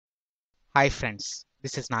Hi friends,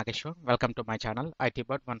 this is Nageshwar. Welcome to my channel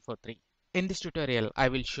ITbot143. In this tutorial, I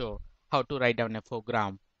will show how to write down a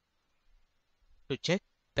program to check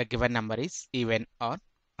the given number is even or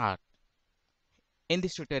odd. In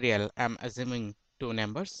this tutorial, I am assuming two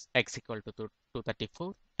numbers x equal to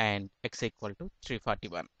 234 and x equal to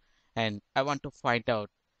 341, and I want to find out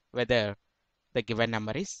whether the given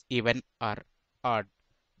number is even or odd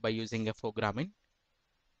by using a program in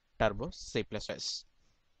Turbo C++.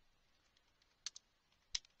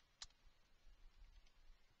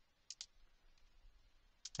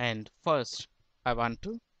 And first, I want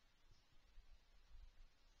to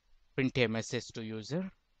print a message to user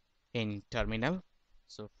in terminal.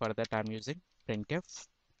 So for that I'm using printf,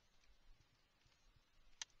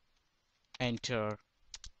 enter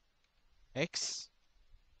x.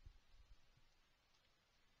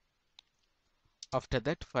 After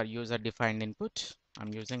that, for user defined input,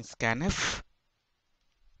 I'm using scanf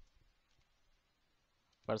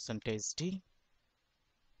 %d.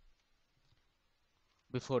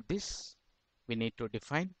 Before this, we need to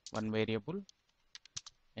define one variable,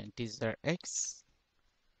 integer x,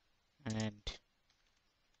 and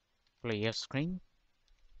player screen.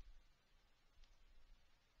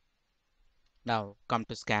 Now come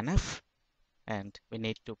to scanf, and we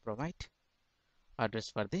need to provide address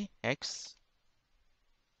for the x,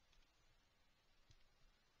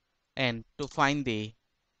 and to find the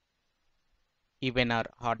even or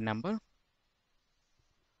odd number,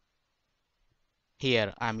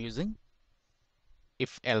 here I'm using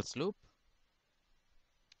if else loop.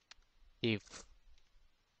 If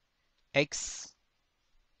x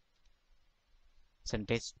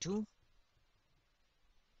percentage 2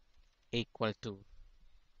 equal to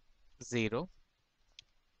 0,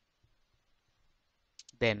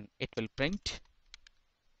 then it will print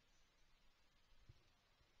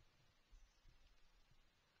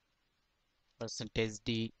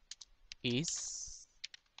 %d is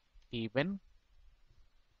even,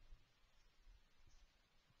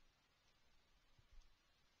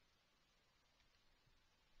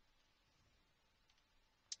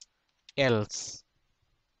 else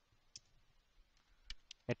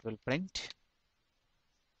it will print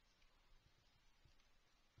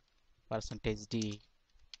 %d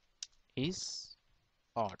is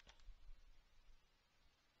odd.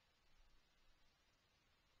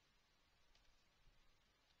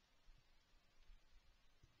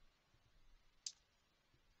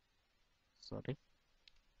 Sorry.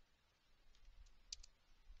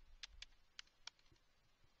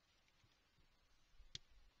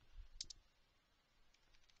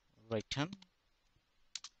 Return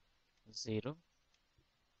 0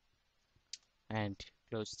 and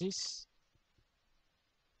close this.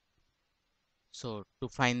 So to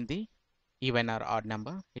find the even or odd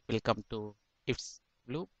number, it will come to if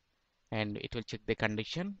loop and it will check the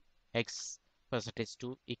condition x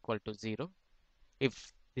 %2 equal to 0.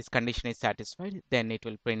 If this condition is satisfied, then it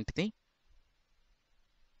will print the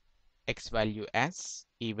x value as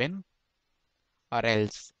even, or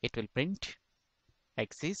else it will print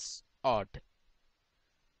x is odd.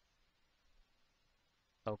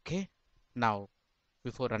 Okay, now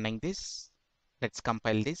before running this, let's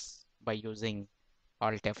compile this by using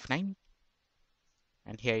Alt F9,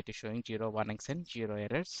 and here it is showing 0 warnings and 0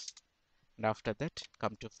 errors. And after that,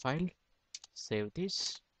 come to file, save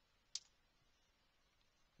this.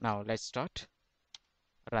 Now let's start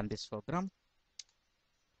run this program,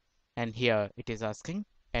 and here it is asking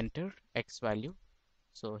enter x value.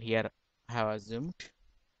 So here I have assumed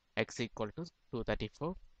x equal to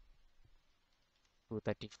 234,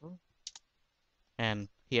 and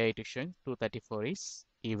here it is showing 234 is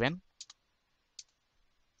even.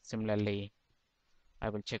 Similarly, I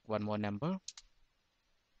will check one more number,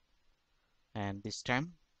 and this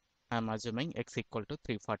time I'm assuming x equal to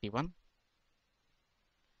 341,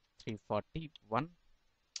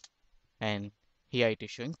 and here it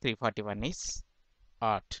is showing 341 is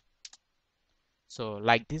odd. So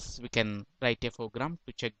like this, we can write a program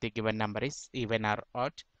to check the given number is even or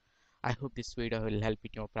odd. I hope this video will help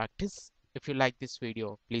in your practice. If you like this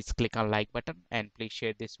video, please click on like button and please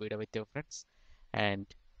share this video with your friends. And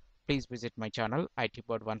please visit my channel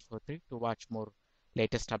ITbot143 to watch more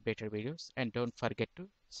latest updated videos. And don't forget to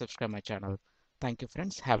subscribe my channel. Thank you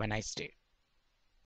friends. Have a nice day.